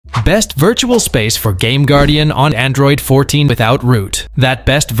Best virtual space for Game Guardian on Android 14 without root. That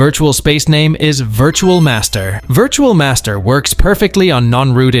best virtual space name is Virtual Master. Virtual Master works perfectly on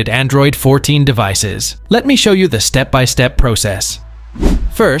non-rooted Android 14 devices. Let me show you the step-by-step process.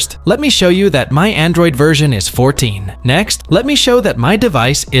 First, let me show you that my Android version is 14. Next, let me show that my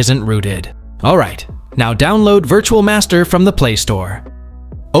device isn't rooted. Alright, now download Virtual Master from the Play Store.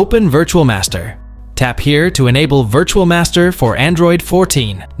 Open Virtual Master. Tap here to enable Virtual Master for Android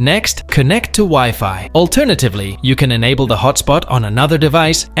 14. Next, connect to Wi-Fi. Alternatively, you can enable the hotspot on another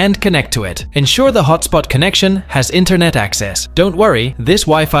device and connect to it. Ensure the hotspot connection has internet access. Don't worry, this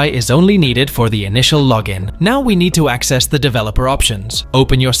Wi-Fi is only needed for the initial login. Now we need to access the developer options.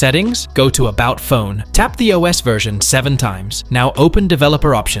 Open your settings, go to About Phone. Tap the OS version 7 times. Now open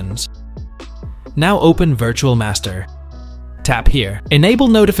developer options. Now open Virtual Master. Tap here. Enable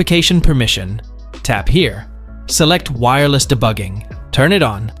notification permission. Tap here. Select Wireless Debugging. Turn it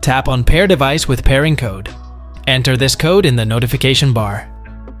on. Tap on Pair Device with Pairing Code. Enter this code in the notification bar.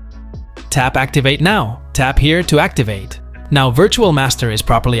 Tap Activate Now. Tap here to activate. Now Virtual Master is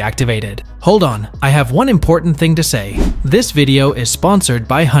properly activated. Hold on, I have one important thing to say. This video is sponsored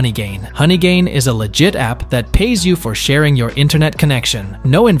by Honeygain. Honeygain is a legit app that pays you for sharing your internet connection.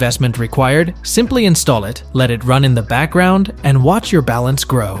 No investment required, simply install it, let it run in the background, and watch your balance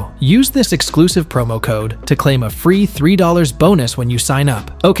grow. Use this exclusive promo code to claim a free $3 bonus when you sign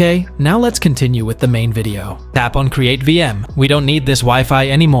up. Okay, now let's continue with the main video. Tap on Create VM. We don't need this Wi-Fi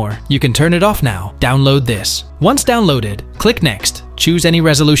anymore. You can turn it off now. Download this. Once downloaded, click Next. Choose any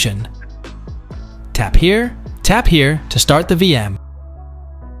resolution. Tap here to start the VM.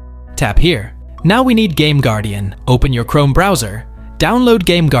 Tap here. Now we need Game Guardian. Open your Chrome browser. Download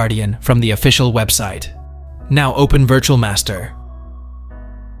Game Guardian from the official website. Now open Virtual Master.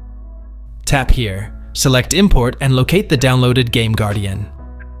 Tap here. Select Import and locate the downloaded Game Guardian.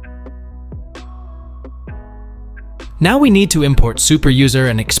 Now we need to import SuperUser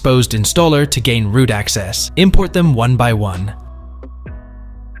and Exposed Installer to gain root access. Import them one by one.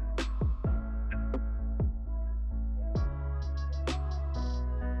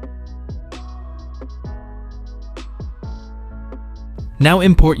 Now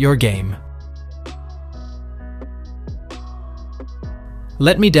import your game.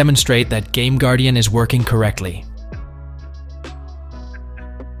 Let me demonstrate that Game Guardian is working correctly.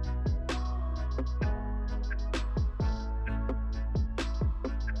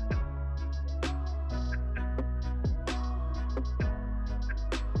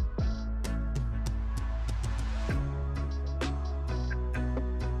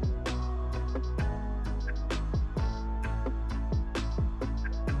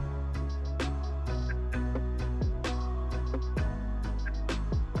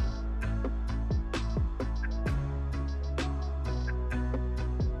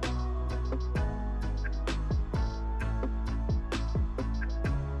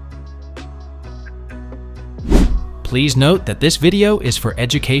 Please note that this video is for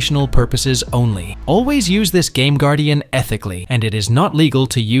educational purposes only. Always use this Game Guardian ethically, and it is not legal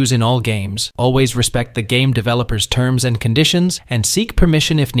to use in all games. Always respect the game developer's terms and conditions, and seek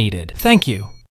permission if needed. Thank you.